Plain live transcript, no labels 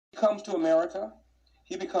He comes to America.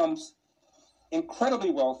 He becomes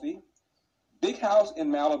incredibly wealthy. Big house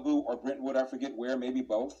in Malibu or Brentwood, I forget where, maybe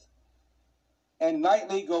both. And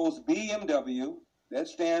nightly goes BMW. That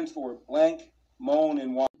stands for blank, moan,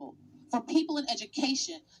 and whine. For people in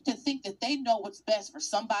education to think that they know what's best for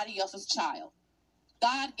somebody else's child.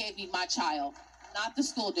 God gave me my child, not the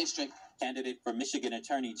school district. Candidate for Michigan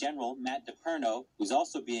Attorney General Matt DePerno, who's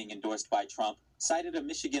also being endorsed by Trump, cited a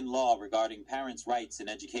Michigan law regarding parents' rights in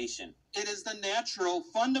education. It is the natural,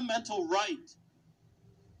 fundamental right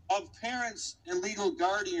of parents and legal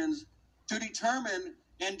guardians to determine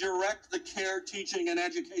and direct the care, teaching, and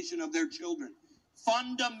education of their children.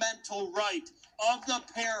 Fundamental right of the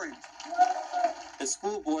parent. The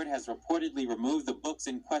school board has reportedly removed the books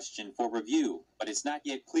in question for review, but it's not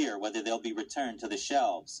yet clear whether they'll be returned to the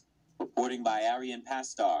shelves. Reporting by Arian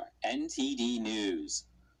Pastar, NTD News.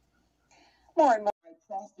 More and more. I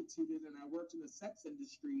prostituted and I worked in the sex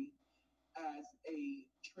industry as a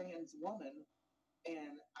trans woman,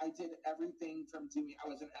 and I did everything from I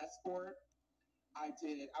was an escort,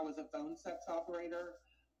 I was a phone sex operator,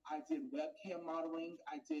 I did webcam modeling,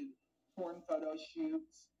 I did porn photo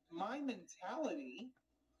shoots. My mentality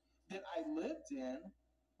that I lived in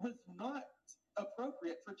was not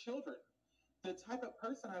appropriate for children. The type of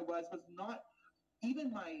person I was not,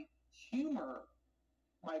 even my humor,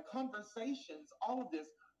 my conversations, all of this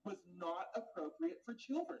was not appropriate for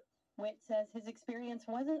children. Witt says his experience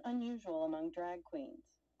wasn't unusual among drag queens.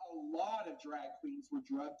 A lot of drag queens were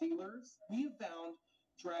drug dealers. We have found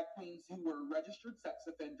drag queens who were registered sex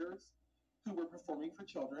offenders who were performing for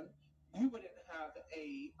children. You wouldn't have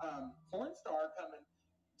a porn star come and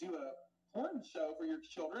do a porn show for your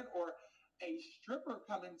children, or a stripper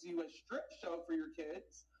come and do a strip show for your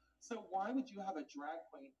kids. So why would you have a drag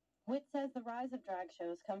queen? Witt says the rise of drag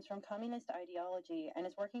shows comes from communist ideology and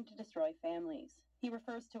is working to destroy families. He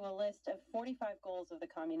refers to a list of 45 goals of the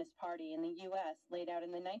Communist Party in the U.S. laid out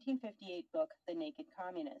in the 1958 book, The Naked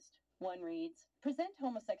Communist. One reads, present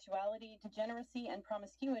homosexuality, degeneracy, and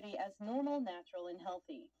promiscuity as normal, natural, and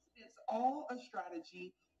healthy. It's all a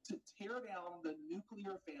strategy to tear down the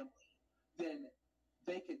nuclear family. Then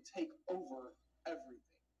they could take over everything.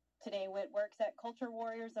 Today, Witt works at Culture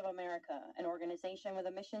Warriors of America, an organization with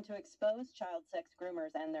a mission to expose child sex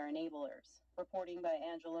groomers and their enablers. Reporting by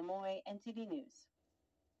Angela Moy, NTD News.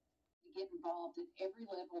 Get involved at every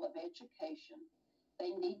level of education.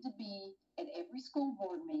 They need to be at every school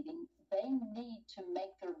board meeting. They need to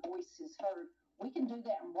make their voices heard. We can do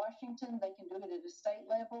that in Washington. They can do it at a state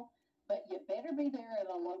level. But you better be there at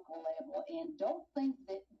a local level. And don't think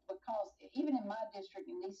that because, even in my district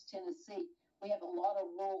in East Tennessee, we have a lot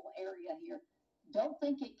of rural area here. Don't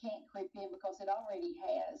think it can't creep in, because it already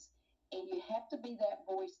has. And you have to be that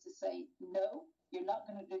voice to say, no, you're not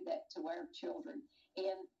going to do that to our children.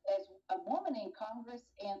 And as a woman in Congress,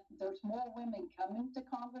 and there's more women coming to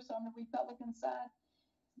Congress on the Republican side,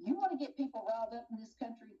 you want to get people riled up in this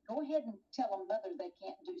country, go ahead and tell a mother they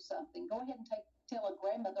can't do something. Go ahead and tell a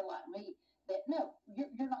grandmother like me that, no,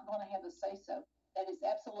 you're not going to have a say-so. That is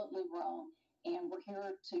absolutely wrong. And we're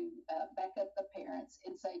here to back up the parents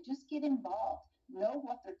and say, just get involved. Know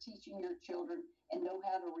what they're teaching your children and know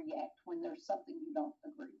how to react when there's something you don't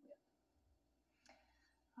agree with.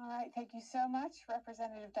 All right. Thank you so much,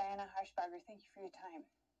 Representative Diana Harshbarger. Thank you for your time.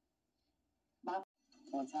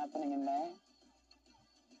 What's happening in May?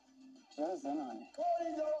 Joe's in on it.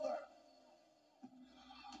 Voting's over.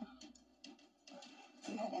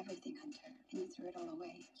 You had everything, Hunter, and you threw it all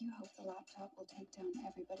away. You hope the laptop will take down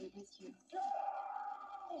everybody with you.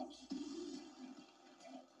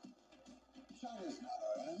 China's not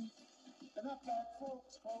our enemy. They're not bad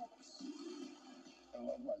folks. I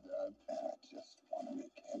love my dad, and I just want to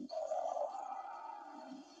make him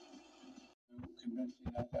proud.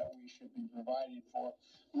 Convincing that we should be providing for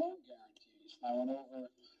loan guarantees. I went over,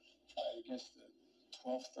 I guess, the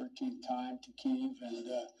 12th, 13th time to Kyiv,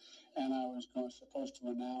 and I was supposed to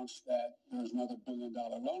announce that there was another $1 billion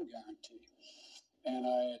loan guarantee. And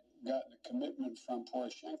I had gotten a commitment from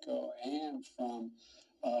Poroshenko and from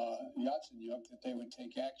Yatsenyuk that they would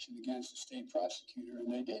take action against the state prosecutor,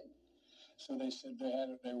 and they didn't. So they said they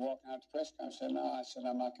were walking out the press conference. I said,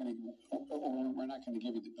 no, we're not going to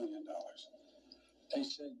give you the $1 billion. They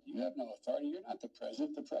said, you have no authority. You're not the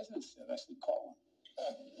president. The president said. I said, call him.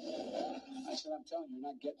 I said, I'm telling you, you're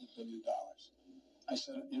not getting $1 billion. I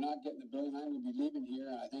said, you're not getting $1 billion. I'm going to be leaving here.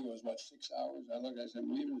 And I think it was, 6 hours? I said, I'm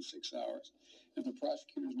leaving in 6 hours. If the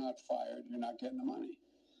prosecutor's not fired, you're not getting the money.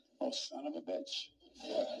 Oh, son of a bitch.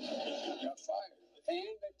 Got fired. And they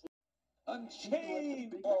put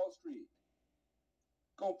Unchained Wall Street.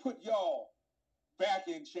 Gonna put y'all back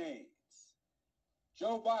in chains.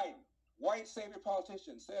 Joe Biden, white savior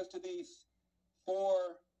politician, says to these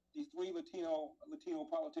three Latino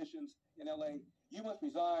politicians in LA, you must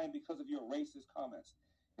resign because of your racist comments.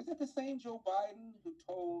 Is it the same Joe Biden who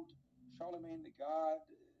told Charlemagne the God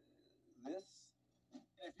this?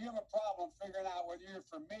 If you have a problem figuring out whether you're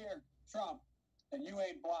for me or Trump, then you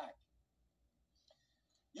ain't black.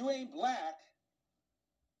 You ain't black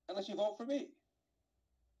unless you vote for me.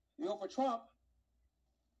 You vote for Trump,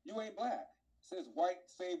 you ain't black, says white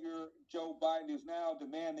savior Joe Biden, who's now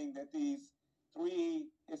demanding that these three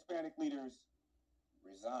Hispanic leaders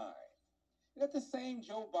resign. Is that the same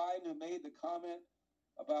Joe Biden who made the comment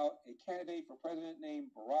about a candidate for president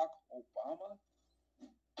named Barack Obama?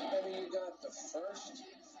 I mean, you got the first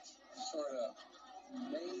sort of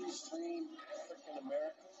mainstream African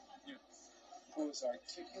American who is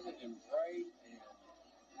articulate and bright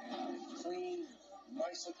and clean,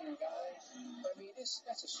 nice looking guy. I mean,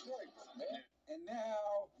 that's a storybook, man. And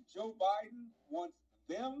now Joe Biden wants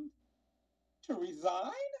them to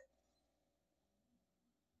resign?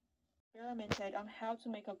 Experimented on how to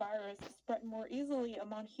make a virus spread more easily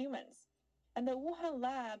among humans. And the Wuhan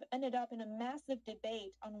lab ended up in a massive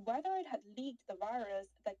debate on whether it had leaked the virus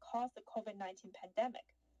that caused the COVID-19 pandemic.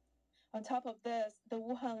 On top of this, the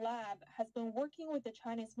Wuhan lab has been working with the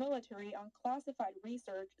Chinese military on classified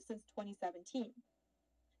research since 2017.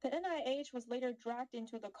 The NIH was later dragged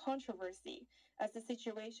into the controversy as the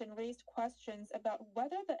situation raised questions about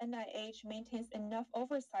whether the NIH maintains enough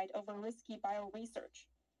oversight over risky bioresearch.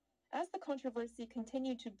 As the controversy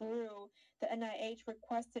continued to brew, the NIH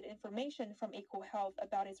requested information from EcoHealth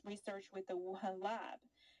about its research with the Wuhan lab.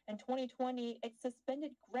 In 2020, it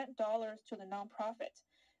suspended grant dollars to the nonprofit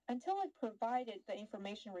until it provided the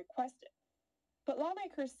information requested. But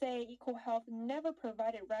lawmakers say EcoHealth never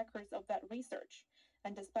provided records of that research.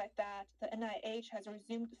 And despite that, the NIH has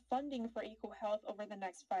resumed funding for EcoHealth over the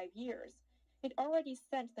next 5 years. It already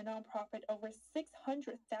sent the nonprofit over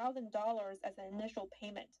 $600,000 as an initial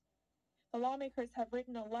payment. The lawmakers have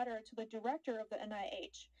written a letter to the director of the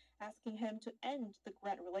NIH, asking him to end the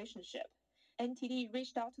grant relationship. NTD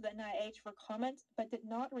reached out to the NIH for comment, but did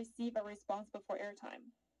not receive a response before airtime.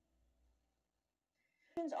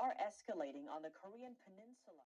 Tensions are escalating on the Korean Peninsula.